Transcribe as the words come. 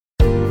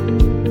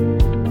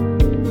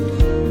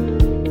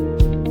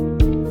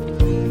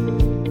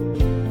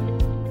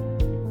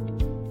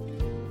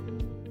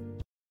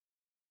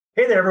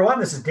there, everyone.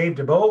 This is Dave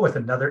Dubeau with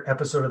another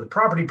episode of the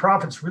Property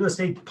Profits Real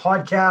Estate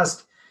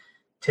Podcast.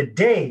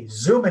 Today,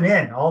 zooming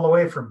in all the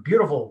way from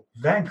beautiful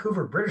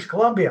Vancouver, British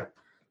Columbia,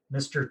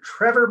 Mr.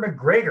 Trevor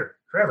McGregor.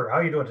 Trevor, how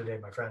are you doing today,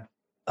 my friend?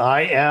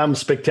 I am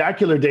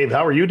spectacular, Dave.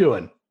 How are you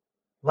doing?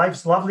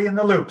 Life's lovely in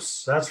the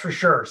loops, that's for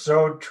sure.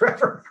 So,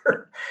 Trevor,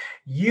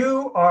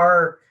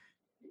 you're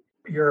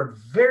a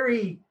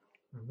very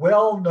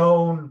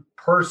well-known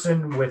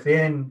person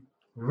within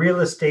real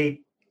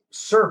estate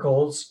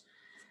circles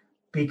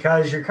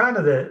because you're kind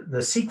of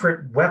the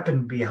secret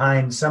weapon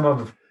behind some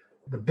of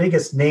the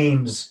biggest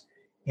names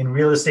in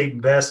real estate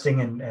investing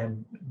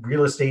and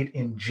real estate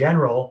in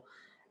general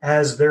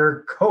as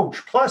their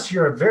coach. Plus,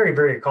 you're a very,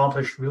 very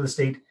accomplished real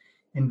estate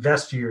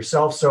investor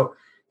yourself. So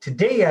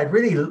today, I'd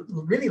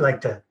really like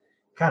to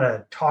kind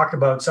of talk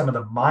about some of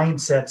the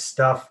mindset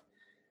stuff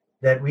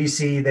that we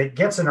see that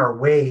gets in our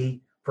way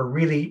for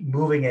really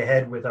moving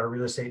ahead with our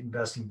real estate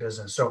investing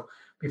business. So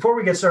before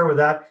we get started with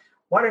that,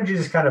 why don't you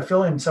just kind of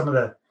fill in some of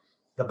the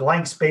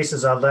blank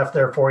spaces I left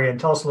there for you and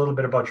tell us a little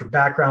bit about your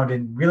background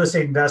in real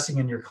estate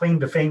investing and your claim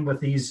to fame with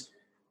these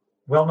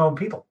well-known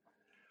people.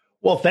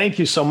 Well, thank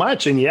you so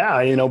much. And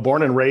yeah,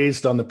 born and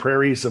raised on the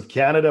prairies of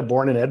Canada,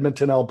 born in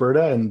Edmonton,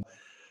 Alberta, and,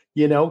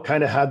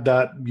 kind of had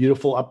that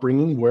beautiful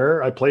upbringing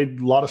where I played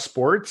a lot of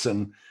sports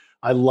and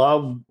I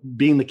love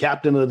being the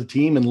captain of the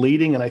team and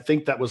leading. And I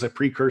think that was a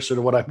precursor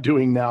to what I'm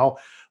doing now.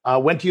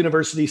 Went to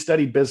university,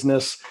 studied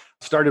business,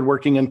 started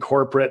working in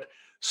corporate.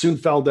 Soon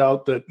found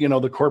out that,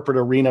 the corporate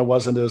arena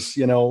wasn't as,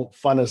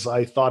 fun as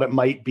I thought it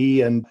might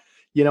be. And,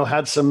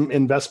 had some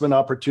investment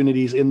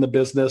opportunities in the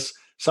business.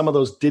 Some of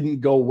those didn't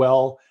go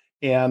well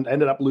and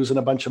ended up losing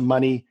a bunch of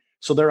money.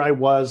 So there I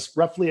was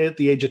roughly at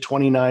the age of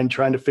 29,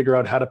 trying to figure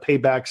out how to pay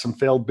back some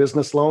failed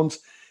business loans.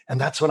 And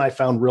that's when I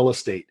found real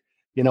estate.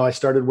 I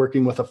started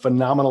working with a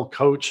phenomenal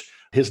coach.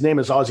 His name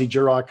is Ozzie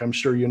Jurock. I'm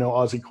sure you know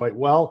Ozzie quite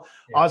well.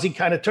 Yeah. Ozzie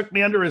kind of took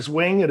me under his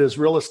wing at his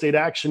real estate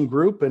action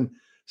group and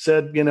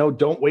said,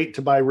 don't wait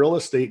to buy real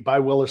estate, buy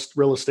real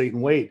estate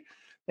and wait.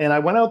 And I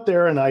went out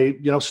there and I,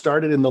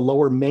 started in the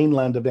lower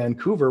mainland of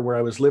Vancouver where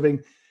I was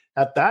living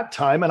at that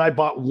time. And I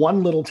bought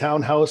one little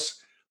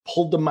townhouse,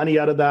 pulled the money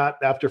out of that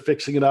after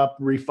fixing it up,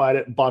 refied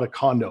it, and bought a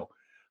condo.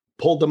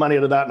 Pulled the money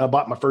out of that and I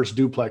bought my first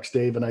duplex,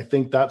 Dave. And I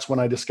think that's when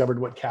I discovered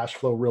what cash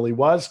flow really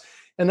was.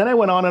 And then I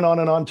went on and on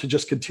and on to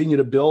just continue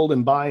to build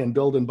and buy and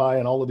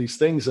all of these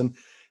things and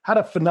had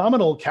a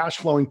phenomenal cash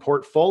flowing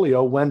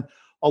portfolio when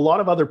a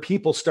lot of other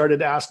people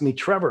started asking me,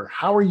 Trevor,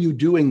 how are you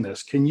doing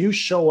this? Can you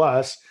show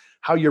us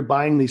how you're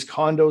buying these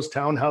condos,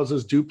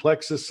 townhouses,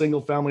 duplexes,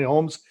 single family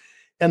homes?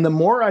 And the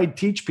more I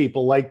teach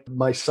people, like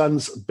my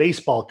son's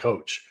baseball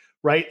coach,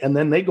 right? And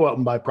then they go out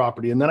and buy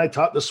property. And then I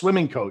taught the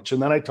swimming coach. And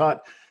then I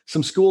taught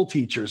some school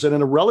teachers. And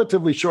in a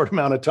relatively short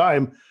amount of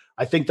time,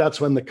 I think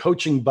that's when the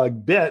coaching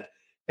bug bit,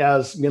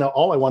 as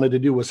all I wanted to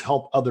do was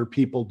help other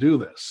people do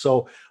this.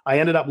 So I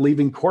ended up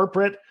leaving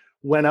corporate,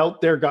 went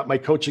out there, got my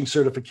coaching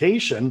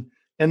certification.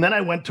 And then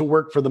I went to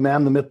work for the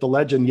man, the myth, the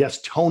legend,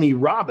 yes, Tony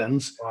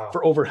Robbins,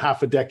 for over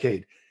half a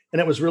decade. And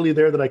it was really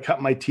there that I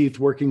cut my teeth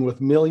working with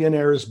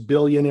millionaires,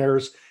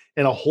 billionaires,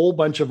 and a whole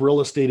bunch of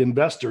real estate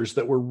investors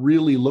that were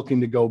really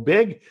looking to go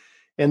big.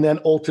 And then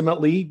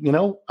ultimately,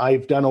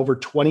 I've done over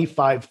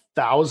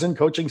 25,000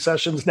 coaching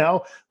sessions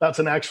now. That's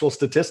an actual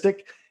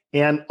statistic.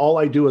 And all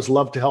I do is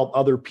love to help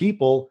other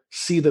people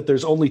see that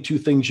there's only two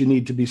things you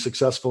need to be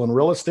successful in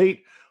real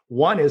estate.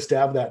 One is to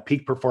have that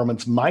peak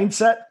performance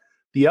mindset.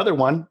 The other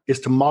one is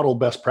to model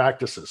best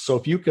practices. So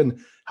if you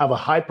can have a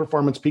high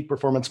performance, peak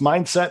performance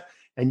mindset,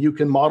 and you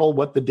can model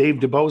what the Dave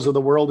Dubeaus of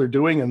the world are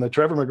doing and the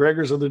Trevor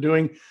McGregors of the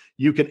doing,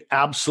 you can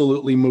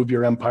absolutely move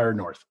your empire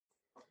north.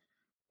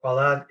 Well,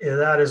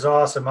 that is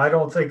awesome. I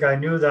don't think I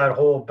knew that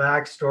whole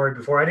backstory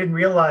before. I didn't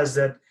realize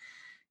that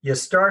you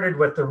started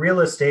with the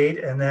real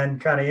estate and then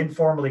kind of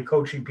informally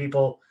coaching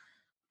people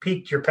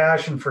piqued your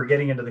passion for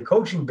getting into the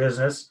coaching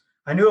business.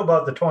 I knew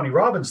about the Tony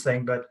Robbins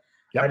thing, but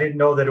I didn't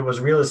know that it was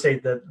real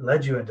estate that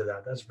led you into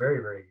that. That's very,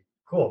 very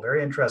cool.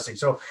 Very interesting.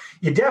 So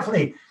you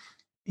definitely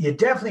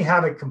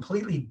have it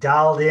completely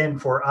dialed in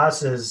for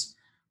us as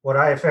what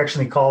I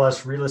affectionately call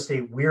us real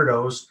estate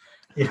weirdos.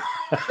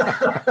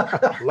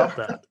 Love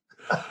that.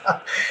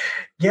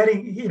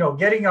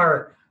 Getting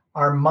our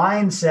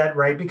mindset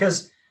right,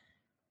 because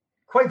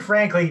quite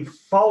frankly,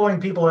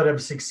 following people that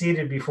have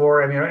succeeded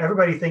before,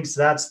 everybody thinks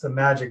that's the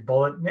magic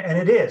bullet, and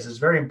it is. It's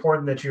very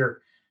important that you're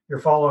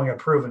following a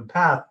proven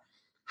path.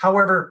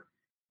 However,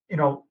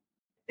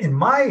 in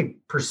my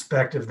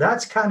perspective,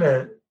 that's kind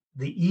of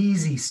the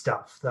easy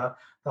stuff. The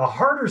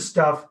harder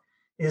stuff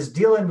is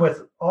dealing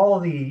with all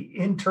the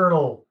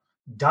internal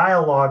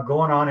dialogue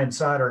going on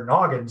inside our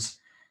noggins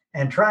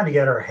and trying to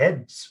get our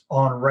heads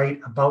on right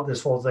about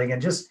this whole thing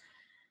and just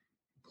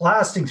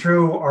blasting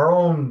through our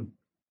own,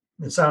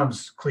 it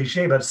sounds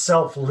cliche, but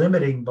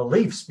self-limiting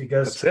beliefs,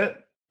 because that's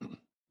it.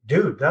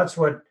 Dude, that's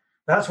what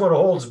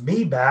holds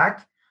me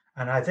back.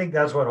 And I think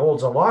that's what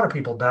holds a lot of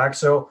people back.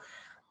 So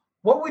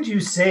what would you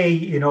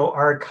say,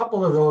 are a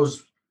couple of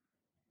those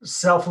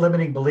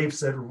self-limiting beliefs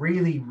that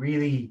really,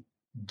 really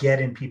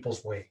get in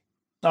people's way?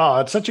 Oh,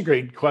 it's such a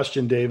great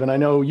question, Dave. And I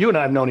know you and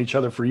I have known each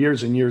other for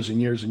years and years and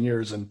years and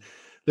years. And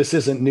this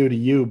isn't new to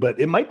you, but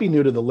it might be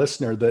new to the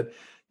listener that,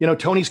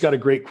 Tony's got a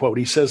great quote.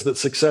 He says that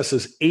success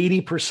is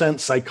 80%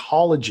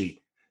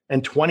 psychology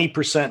and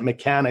 20%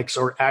 mechanics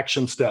or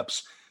action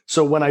steps.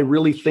 So when I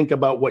really think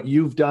about what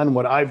you've done,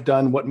 what I've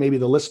done, what maybe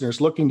the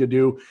listener's looking to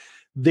do,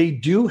 they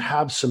do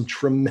have some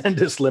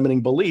tremendous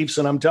limiting beliefs.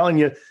 And I'm telling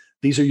you,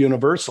 these are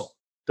universal.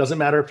 Doesn't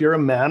matter if you're a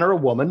man or a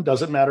woman.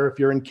 Doesn't matter if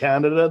you're in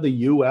Canada, the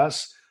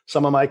US,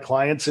 some of my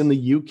clients in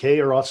the UK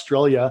or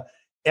Australia.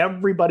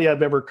 Everybody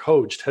I've ever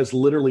coached has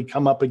literally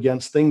come up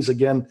against things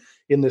again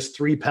in this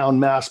 3-pound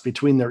mass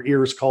between their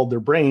ears called their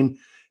brain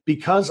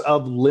because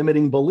of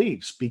limiting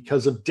beliefs,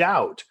 because of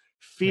doubt,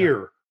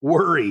 fear,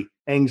 worry,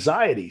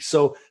 anxiety.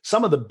 So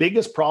some of the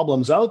biggest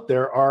problems out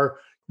there are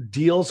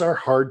deals are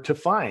hard to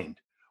find,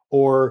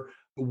 or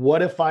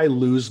what if I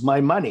lose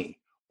my money?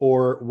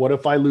 Or what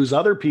if I lose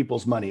other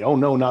people's money? Oh,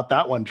 no, not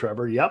that one,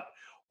 Trevor. Yep.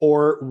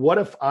 Or what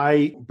if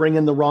I bring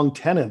in the wrong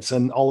tenants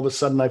and all of a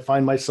sudden I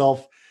find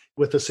myself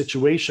with a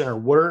situation, or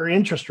what are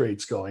interest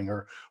rates going?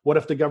 Or what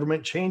if the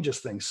government changes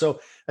things? So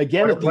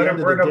again, at the end of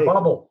the day, what if we're in a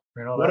bubble?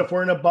 What if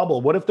we're in a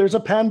bubble? What if there's a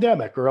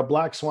pandemic or a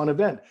black swan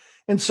event?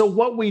 And so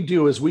what we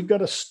do is we've got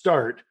to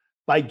start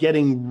by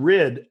getting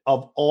rid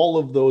of all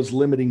of those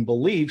limiting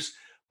beliefs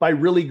by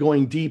really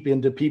going deep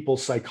into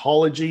people's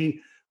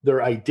psychology,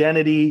 their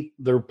identity,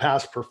 their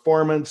past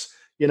performance,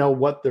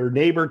 what their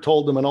neighbor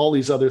told them and all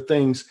these other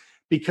things,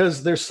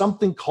 because there's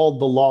something called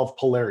the law of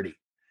polarity.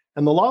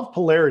 And the law of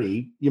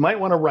polarity, you might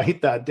want to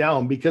write that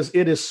down because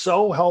it is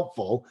so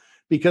helpful,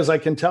 because I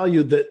can tell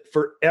you that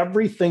for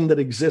everything that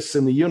exists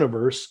in the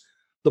universe,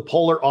 the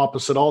polar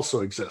opposite also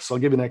exists. I'll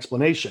give you an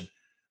explanation.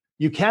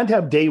 You can't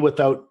have day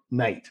without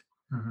night.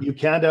 Mm-hmm. You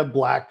can't have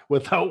black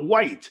without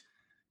white.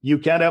 You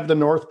can't have the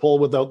North Pole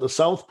without the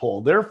South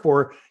Pole.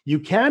 Therefore, you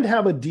can't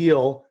have a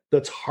deal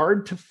that's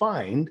hard to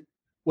find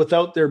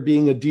without there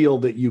being a deal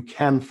that you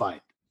can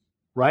find,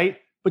 right?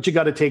 But you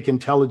got to take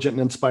intelligent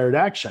and inspired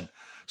action.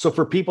 So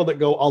for people that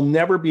go, I'll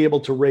never be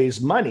able to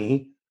raise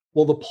money,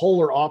 well, the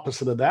polar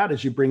opposite of that,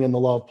 as you bring in the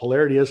law of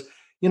polarity, is,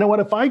 you know what,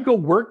 if I go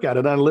work at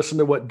it and I listen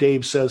to what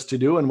Dave says to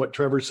do and what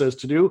Trevor says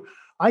to do,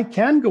 I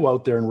can go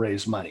out there and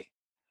raise money.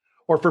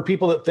 Or for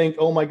people that think,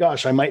 oh my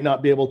gosh, I might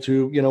not be able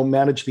to,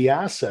 manage the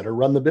asset or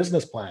run the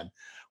business plan.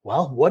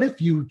 Well, what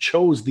if you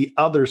chose the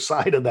other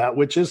side of that,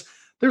 which is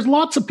there's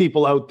lots of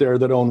people out there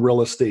that own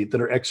real estate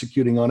that are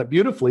executing on it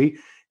beautifully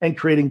and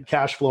creating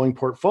cash flowing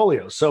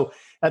portfolios. So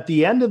at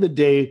the end of the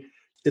day,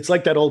 it's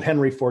like that old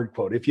Henry Ford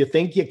quote. If you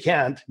think you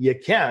can't, you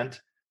can't.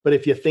 But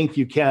if you think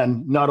you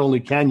can, not only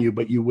can you,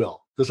 but you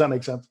will. Does that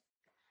make sense?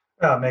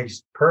 Yeah, it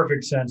makes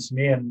perfect sense to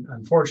me. And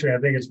unfortunately,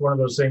 I think it's one of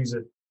those things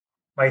that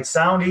might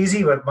sound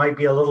easy, but might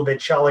be a little bit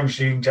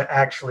challenging to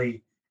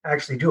actually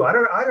do. I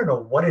don't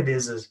know what it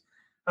is as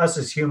us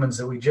as humans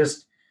that we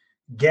just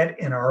get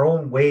in our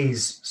own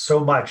ways so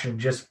much and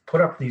just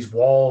put up these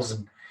walls.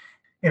 And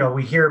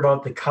we hear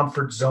about the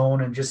comfort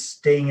zone and just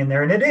staying in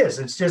there. And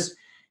it's just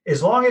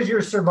as long as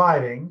you're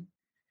surviving,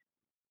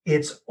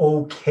 it's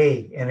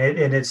okay. And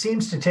it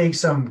seems to take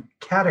some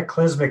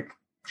cataclysmic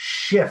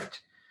shift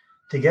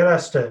to get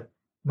us to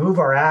move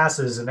our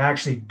asses and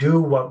actually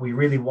do what we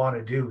really want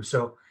to do.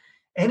 So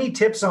any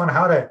tips on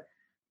how to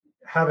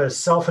have a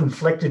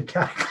self-inflicted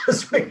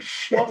cataclysmic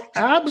shift? Well,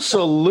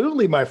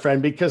 absolutely, my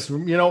friend, because,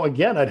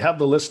 again, I'd have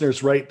the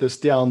listeners write this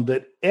down,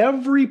 that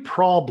every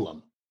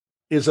problem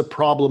is a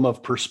problem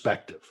of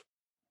perspective.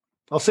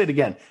 I'll say it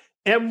again.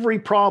 Every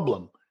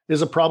problem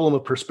is a problem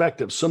of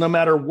perspective. So no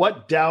matter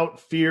what doubt,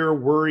 fear,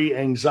 worry,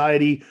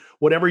 anxiety,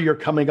 whatever you're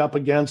coming up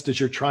against as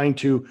you're trying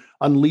to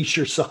unleash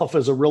yourself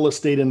as a real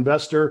estate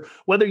investor,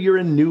 whether you're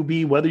a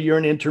newbie, whether you're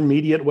an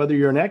intermediate, whether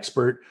you're an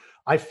expert,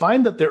 I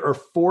find that there are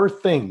 4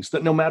 things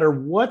that no matter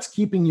what's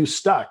keeping you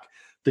stuck,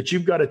 that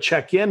you've got to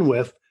check in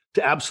with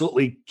to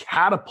absolutely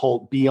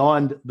catapult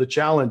beyond the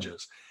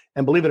challenges.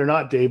 And believe it or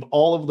not, Dave,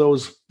 all of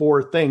those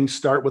 4 things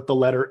start with the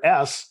letter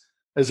S,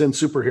 as in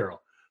superhero.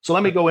 So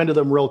let me go into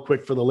them real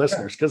quick for the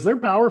listeners, because they're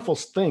powerful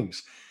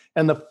things.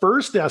 And the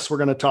first S we're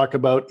going to talk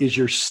about is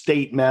your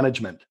state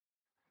management.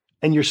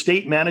 And your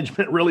state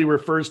management really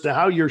refers to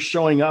how you're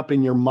showing up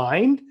in your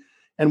mind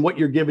and what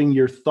you're giving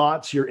your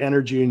thoughts, your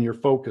energy, and your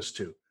focus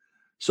to.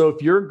 So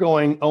if you're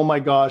going, oh my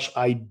gosh,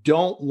 I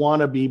don't want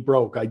to be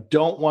broke. I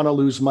don't want to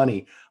lose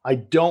money. I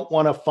don't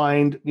want to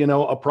find,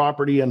 a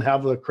property and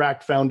have a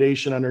cracked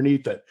foundation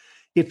underneath it.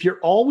 If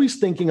you're always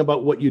thinking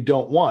about what you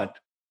don't want,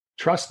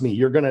 trust me,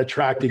 you're going to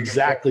attract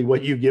exactly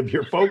what you give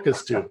your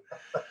focus to.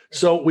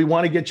 So we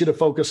want to get you to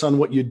focus on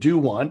what you do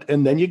want.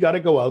 And then you got to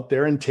go out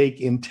there and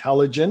take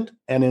intelligent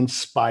and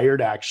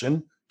inspired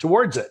action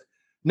towards it.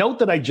 Note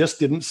that I just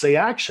didn't say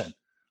action.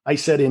 I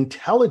said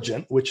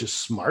intelligent, which is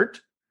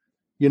smart.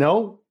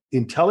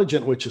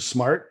 Intelligent, which is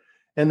smart,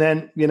 and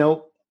then,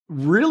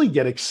 really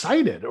get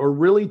excited or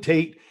really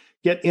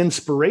get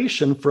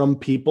inspiration from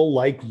people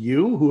like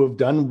you who have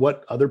done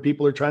what other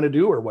people are trying to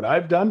do, or what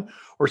I've done,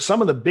 or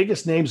some of the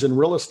biggest names in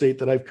real estate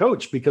that I've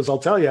coached. Because I'll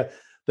tell you,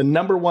 the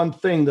number one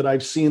thing that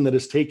I've seen that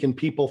has taken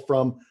people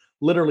from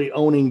literally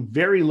owning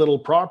very little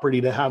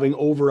property to having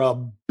over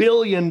 $1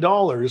 billion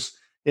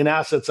in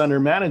assets under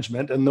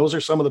management. And those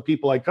are some of the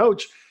people I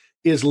coach,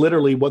 is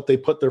literally what they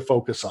put their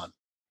focus on.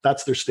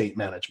 That's their state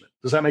management.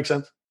 Does that make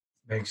sense?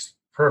 Makes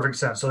perfect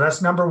sense. So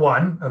that's number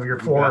one of your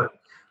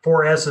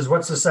four S's.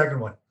 What's the second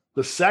one?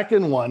 The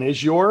second one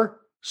is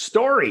your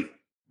story.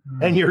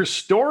 And your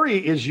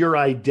story is your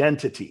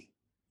identity.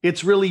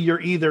 It's really, you're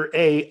either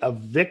a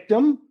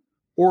victim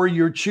or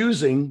you're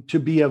choosing to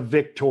be a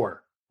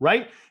victor,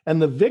 right?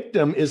 And the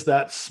victim is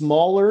that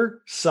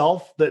smaller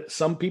self that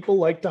some people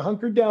like to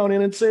hunker down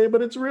in and say,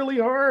 but it's really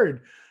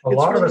hard. A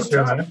lot of us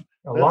do, man.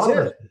 A lot of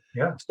us.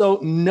 Yeah. So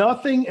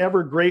nothing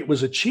ever great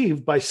was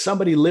achieved by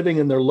somebody living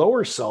in their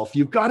lower self.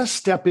 You've got to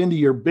step into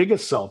your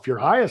biggest self, your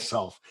highest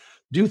self.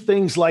 Do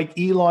things like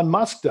Elon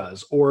Musk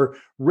does, or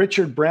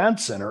Richard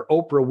Branson, or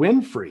Oprah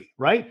Winfrey,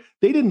 right?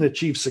 They didn't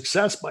achieve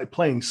success by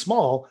playing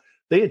small.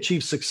 They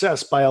achieved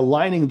success by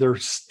aligning their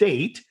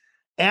state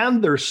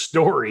and their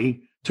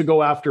story to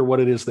go after what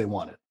it is they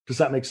wanted. Does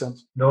that make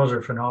sense? Those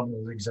are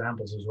phenomenal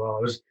examples as well. I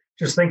was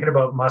just thinking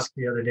about Musk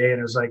the other day, and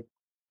it was like,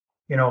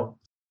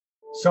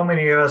 so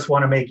many of us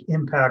want to make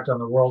impact on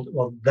the world.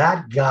 Well,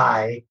 that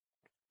guy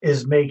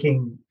is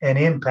making an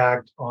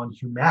impact on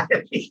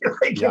humanity.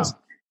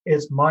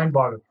 It's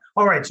mind-boggling.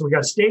 All right, so we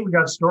got state, we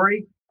got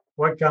story.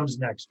 What comes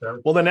next, Trevor?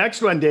 Well, the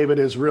next one, David,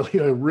 is really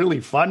a really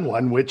fun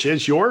one, which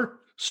is your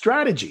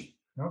strategy.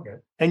 Okay.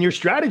 And your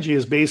strategy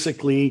is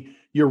basically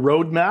your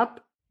roadmap,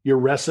 your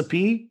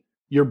recipe,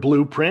 your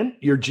blueprint,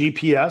 your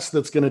GPS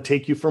that's going to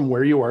take you from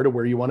where you are to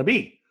where you want to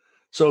be.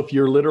 So if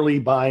you're literally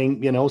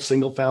buying,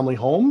 single family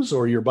homes,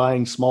 or you're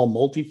buying small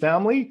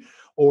multifamily,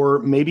 or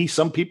maybe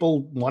some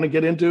people want to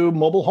get into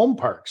mobile home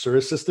parks or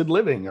assisted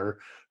living, or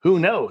who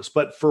knows,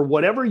 but for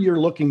whatever you're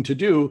looking to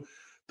do,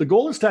 the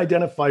goal is to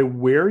identify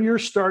where you're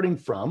starting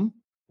from,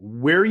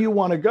 where you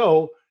want to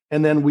go,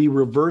 and then we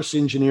reverse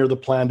engineer the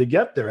plan to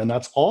get there. And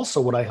that's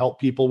also what I help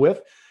people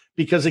with,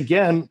 because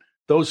again,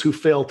 those who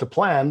fail to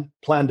plan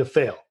to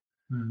fail.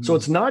 Mm-hmm. So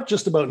it's not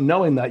just about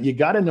knowing that. You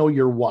got to know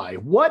your why.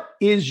 What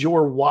is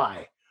your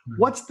why? Mm-hmm.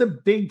 What's the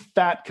big,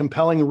 fat,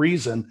 compelling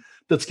reason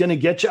that's going to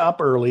get you up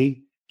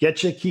early,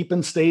 get you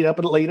keeping stayed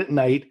up late at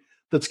night,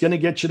 that's going to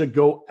get you to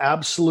go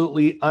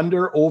absolutely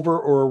under, over,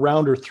 or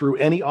around, or through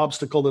any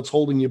obstacle that's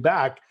holding you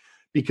back?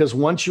 Because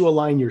once you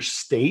align your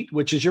state,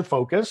 which is your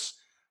focus,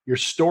 your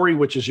story,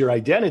 which is your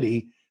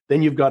identity,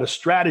 then you've got a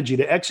strategy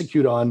to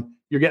execute on.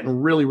 You're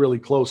getting really, really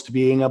close to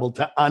being able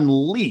to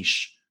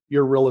unleash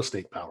your real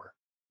estate power.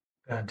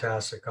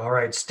 Fantastic. All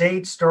right.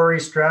 State, story,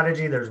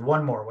 strategy. There's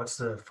one more. What's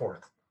the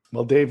fourth?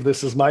 Well, Dave,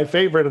 this is my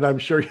favorite, and I'm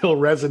sure you'll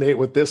resonate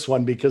with this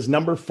one, because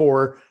number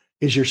 4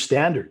 is your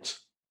standards.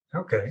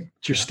 Okay.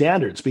 It's your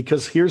standards,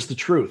 because here's the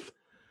truth.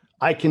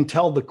 I can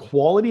tell the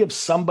quality of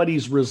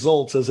somebody's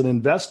results as an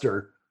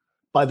investor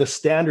by the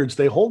standards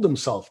they hold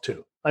themselves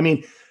to. I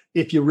mean,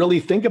 if you really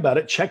think about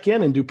it, check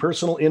in and do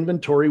personal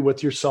inventory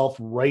with yourself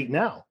right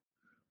now.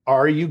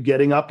 Are you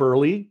getting up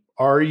early?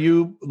 Are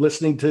you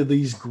listening to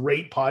these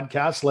great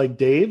podcasts like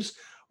Dave's?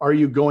 Are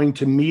you going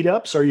to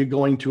meetups? Are you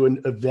going to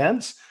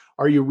events?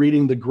 Are you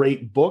reading the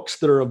great books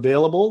that are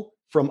available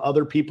from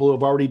other people who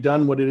have already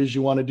done what it is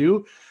you want to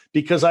do?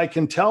 Because I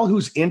can tell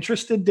who's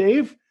interested,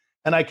 Dave,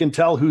 and I can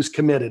tell who's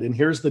committed. And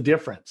here's the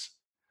difference.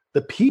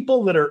 The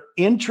people that are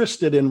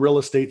interested in real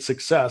estate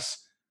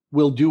success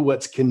will do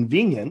what's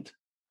convenient,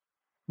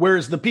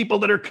 whereas the people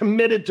that are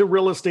committed to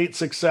real estate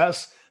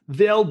success,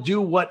 they'll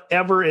do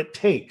whatever it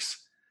takes.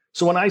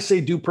 So when I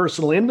say do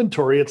personal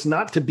inventory, it's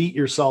not to beat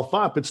yourself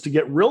up. It's to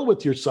get real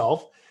with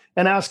yourself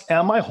and ask,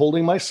 am I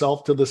holding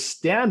myself to the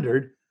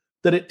standard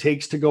that it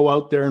takes to go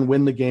out there and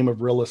win the game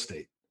of real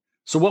estate?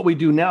 So what we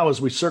do now is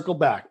we circle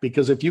back,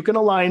 because if you can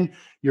align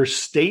your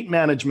state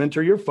management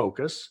or your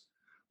focus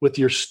with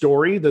your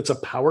story that's a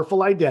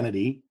powerful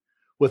identity,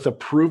 with a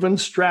proven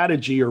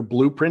strategy or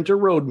blueprint or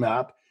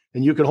roadmap,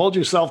 and you can hold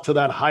yourself to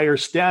that higher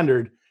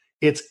standard,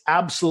 it's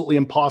absolutely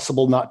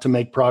impossible not to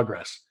make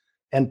progress.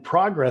 And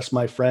progress,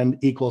 my friend,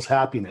 equals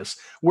happiness.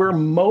 We're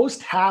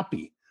most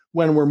happy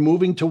when we're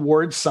moving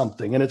towards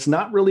something, and it's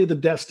not really the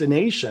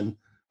destination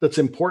that's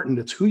important.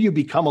 It's who you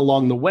become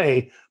along the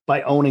way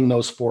by owning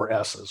those 4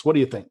 S's. What do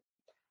you think?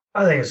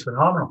 I think it's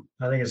phenomenal.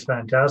 I think it's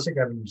fantastic.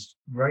 I've been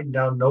writing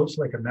down notes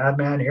like a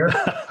madman here.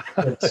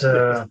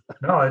 I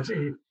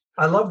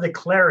love the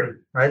clarity,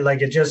 right?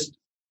 Like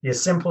you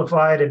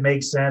simplify it, it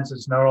makes sense.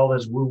 It's not all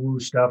this woo-woo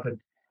stuff.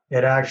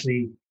 It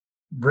actually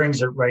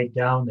brings it right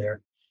down there.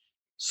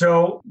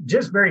 So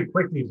just very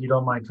quickly, if you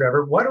don't mind,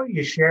 Trevor, why don't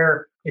you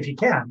share, if you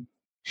can,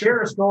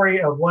 share a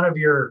story of one of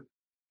your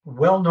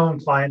well-known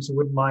clients. I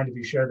wouldn't mind if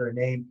you share their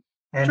name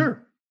and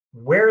Sure.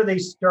 Where they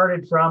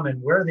started from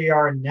and where they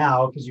are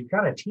now, because you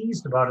kind of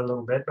teased about it a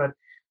little bit, but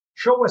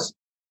show us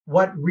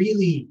what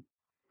really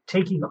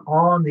taking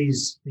on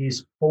these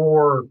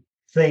 4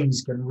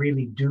 things can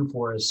really do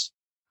for us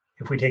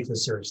if we take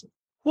this seriously.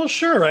 Well,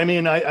 sure. I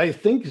mean, I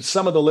think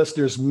some of the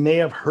listeners may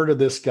have heard of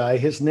this guy.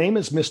 His name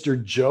is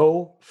Mr.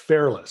 Joe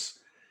Fairless.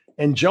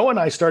 And Joe and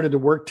I started to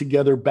work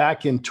together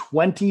back in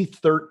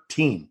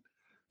 2013.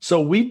 So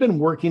we've been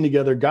working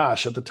together,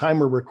 gosh, at the time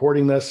we're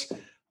recording this,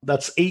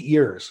 that's 8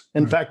 years.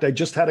 In fact, I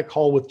just had a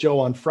call with Joe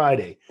on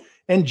Friday.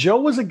 And Joe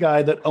was a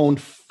guy that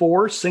owned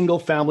 4 single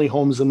family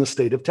homes in the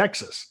state of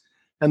Texas.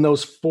 And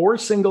those 4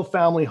 single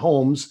family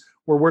homes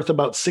were worth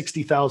about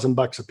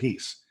 $60,000 a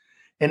piece.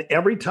 And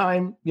every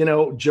time,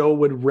 Joe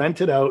would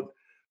rent it out,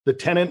 the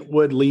tenant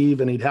would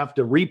leave and he'd have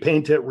to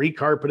repaint it,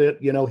 recarpet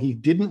it. He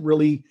didn't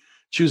really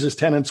choose his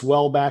tenants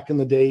well back in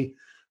the day,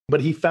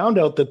 but he found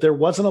out that there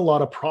wasn't a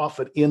lot of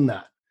profit in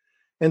that.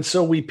 And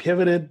so we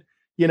pivoted,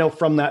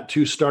 from that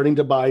to starting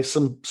to buy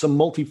some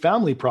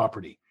multifamily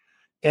property.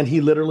 And he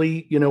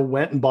literally,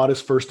 went and bought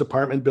his first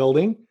apartment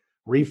building,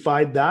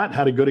 refied that,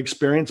 had a good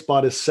experience,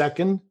 bought his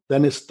second,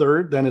 then his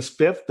third, then his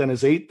fifth, then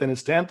his eighth, then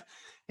his 10th.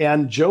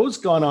 And Joe's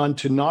gone on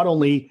to not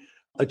only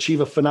achieve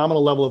a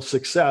phenomenal level of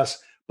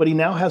success, but he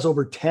now has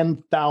over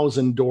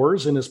 10,000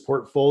 doors in his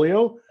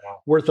portfolio,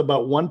 worth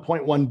about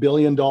 $1.1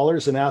 billion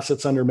in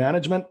assets under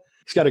management.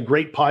 He's got a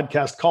great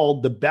podcast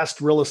called The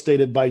Best Real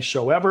Estate Advice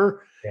Show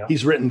Ever. Yeah.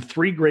 He's written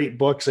 3 great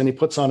books and he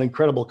puts on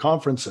incredible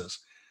conferences.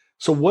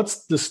 So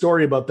what's the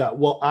story about that?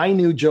 Well, I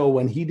knew Joe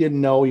when he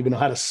didn't know even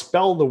how to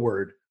spell the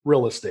word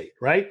real estate,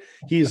 right?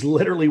 He's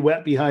literally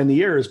wet behind the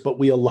ears, but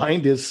we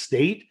aligned his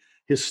state,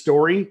 his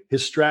story,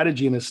 his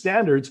strategy, and his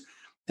standards.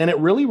 And it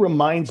really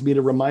reminds me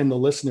to remind the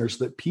listeners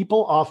that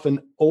people often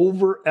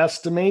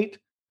overestimate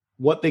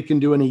what they can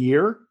do in a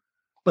year,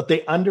 but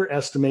they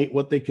underestimate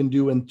what they can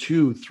do in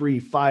 2, 3,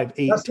 5,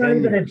 8, That's 10 not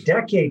even years. A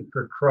decade,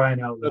 for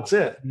crying out loud. That's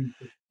it.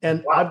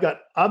 And wow. I've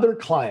got other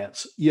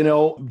clients,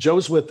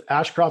 Joe's with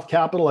Ashcroft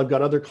Capital. I've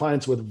got other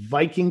clients with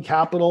Viking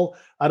Capital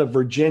out of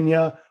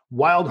Virginia,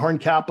 Wildhorn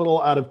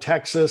Capital out of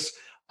Texas.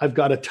 I've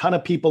got a ton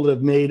of people that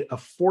have made a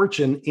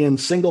fortune in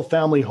single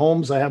family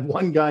homes. I have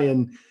one guy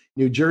in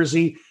New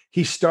Jersey.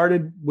 He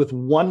started with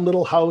one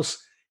little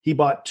house. He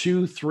bought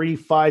 2, 3,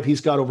 5.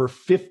 He's got over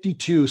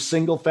 52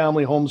 single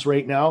family homes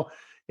right now,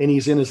 and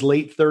he's in his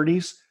late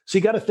 30s. So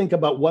you got to think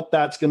about what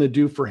that's going to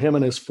do for him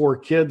and his 4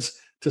 kids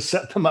to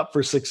set them up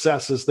for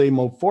success as they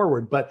move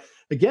forward. But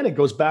again, it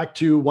goes back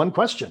to one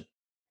question.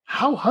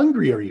 How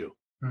hungry are you,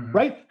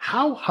 right?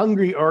 How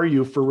hungry are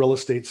you for real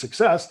estate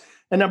success?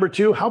 And number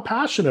 2, how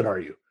passionate are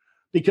you?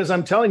 Because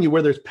I'm telling you,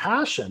 where there's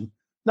passion,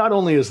 not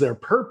only is there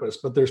purpose,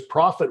 but there's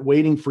profit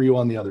waiting for you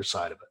on the other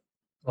side of it.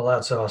 Well,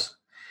 that's awesome.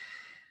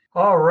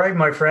 All right,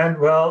 my friend.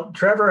 Well,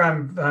 Trevor,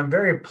 I'm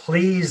very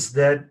pleased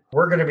that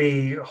we're going to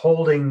be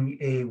holding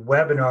a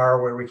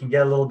webinar where we can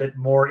get a little bit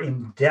more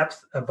in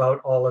depth about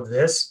all of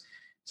this.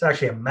 It's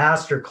actually a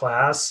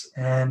masterclass,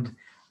 and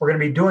we're going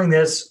to be doing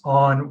this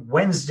on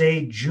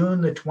Wednesday, June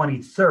the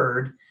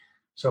 23rd.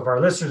 So if our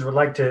listeners would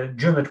like to,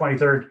 June the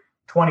 23rd,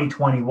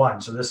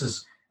 2021. So this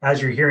is,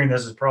 as you're hearing,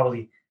 this is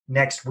probably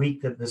next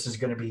week that this is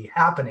going to be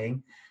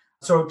happening.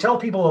 So tell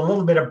people a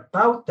little bit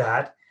about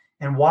that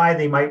and why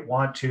they might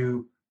want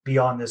to be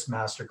on this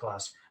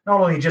masterclass. Not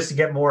only just to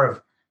get more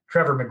of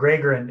Trevor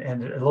McGregor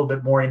and a little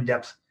bit more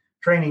in-depth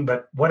training,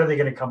 but what are they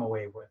going to come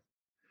away with?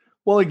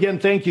 Well, again,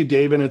 thank you,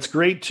 Dave. And it's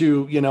great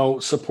to,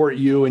 support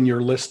you and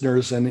your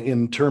listeners and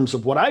in terms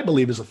of what I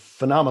believe is a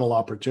phenomenal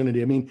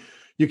opportunity. I mean,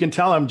 you can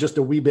tell I'm just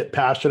a wee bit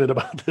passionate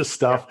about this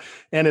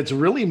stuff. And it's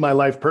really my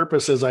life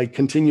purpose as I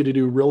continue to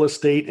do real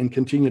estate and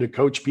continue to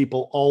coach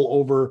people all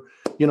over,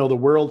 the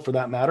world for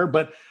that matter.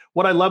 But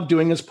what I love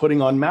doing is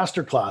putting on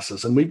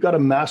masterclasses. And we've got a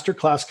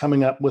masterclass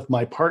coming up with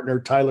my partner,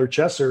 Tyler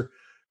Chesser,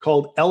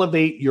 called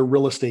Elevate Your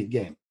Real Estate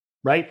Game,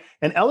 right?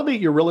 And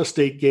Elevate Your Real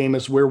Estate Game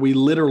is where we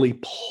literally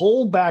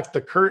pull back the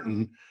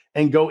curtain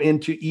and go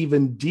into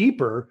even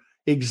deeper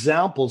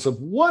examples of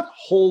what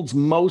holds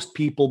most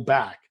people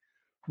back.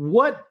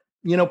 What,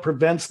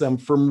 prevents them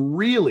from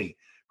really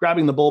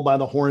grabbing the bull by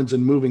the horns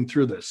and moving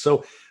through this.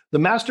 So the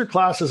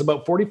masterclass is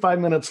about 45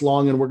 minutes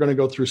long, and we're going to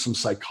go through some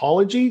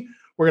psychology.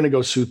 We're going to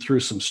go through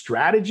some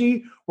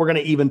strategy. We're going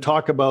to even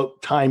talk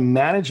about time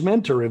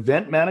management or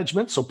event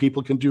management so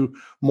people can do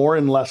more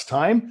in less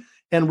time.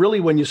 And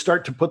really, when you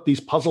start to put these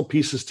puzzle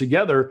pieces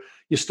together,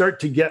 you start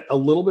to get a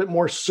little bit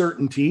more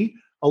certainty,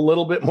 a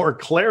little bit more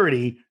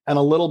clarity, and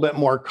a little bit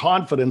more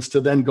confidence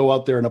to then go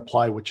out there and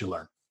apply what you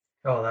learn.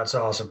 Oh, that's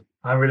awesome.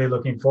 I'm really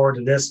looking forward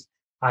to this.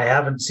 I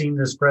haven't seen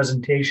this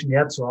presentation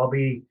yet, so I'll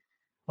be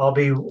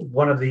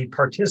one of the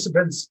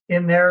participants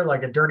in there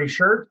like a dirty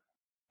shirt.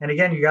 And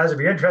again, you guys, if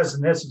you're interested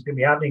in this, it's going to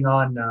be happening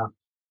on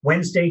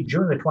Wednesday,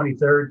 June the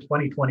 23rd,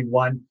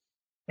 2021.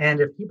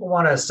 And if people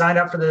want to sign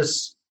up for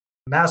this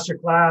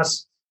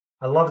masterclass,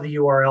 I love the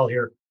URL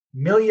here,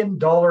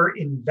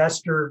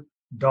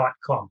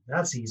 $1,000,000investor.com.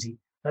 That's easy.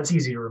 That's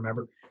easy to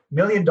remember.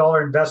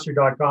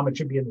 $1,000,000investor.com. It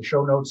should be in the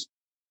show notes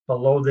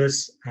below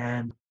this.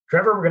 And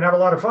Trevor, we're going to have a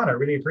lot of fun. I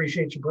really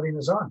appreciate you putting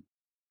this on.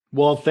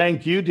 Well,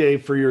 thank you,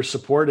 Dave, for your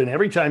support. And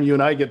every time you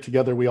and I get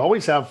together, we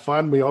always have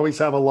fun. We always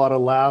have a lot of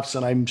laughs.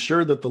 And I'm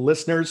sure that the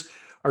listeners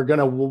are going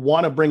to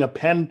want to bring a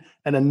pen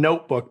and a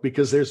notebook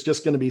because there's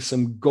just going to be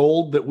some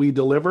gold that we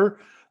deliver.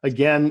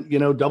 Again,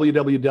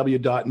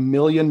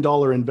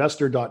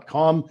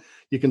 www.milliondollar.investor.com.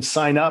 You can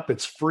sign up.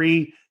 It's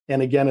free.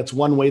 And again, it's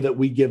one way that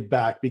we give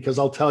back because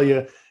I'll tell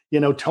you,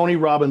 Tony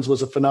Robbins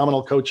was a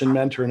phenomenal coach and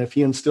mentor. And if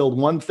he instilled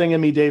one thing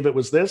in me, Dave, it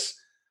was this,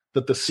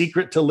 that the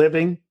secret to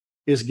living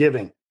is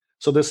giving.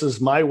 So this is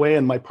my way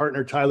and my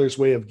partner Tyler's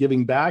way of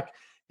giving back.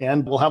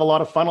 And we'll have a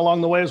lot of fun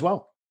along the way as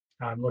well.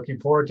 I'm looking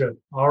forward to it.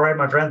 All right,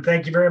 my friend.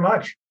 Thank you very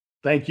much.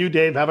 Thank you,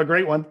 Dave. Have a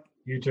great one.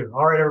 You too.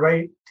 All right,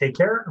 everybody. Take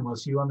care, and we'll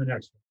see you on the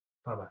next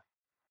one. Bye-bye.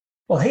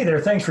 Well, hey there.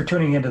 Thanks for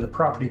tuning into the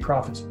Property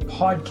Profits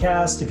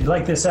Podcast. If you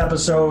like this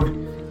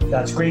episode,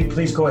 that's great.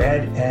 Please go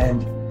ahead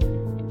and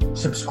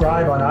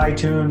subscribe on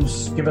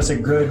iTunes. Give us a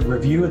good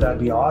review. That'd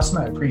be awesome.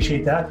 I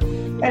appreciate that.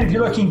 And if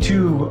you're looking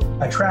to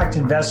attract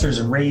investors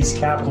and raise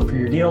capital for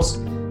your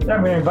deals, then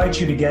I'm going to invite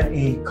you to get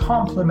a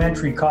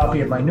complimentary copy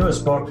of my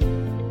newest book.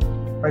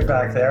 Right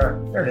back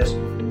there. There it is.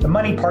 The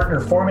Money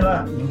Partner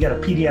Formula. You can get a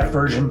PDF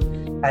version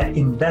at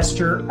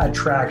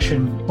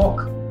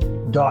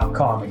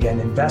investorattractionbook.com.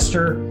 Again,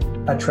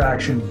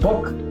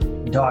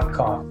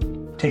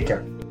 investorattractionbook.com. Take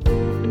care.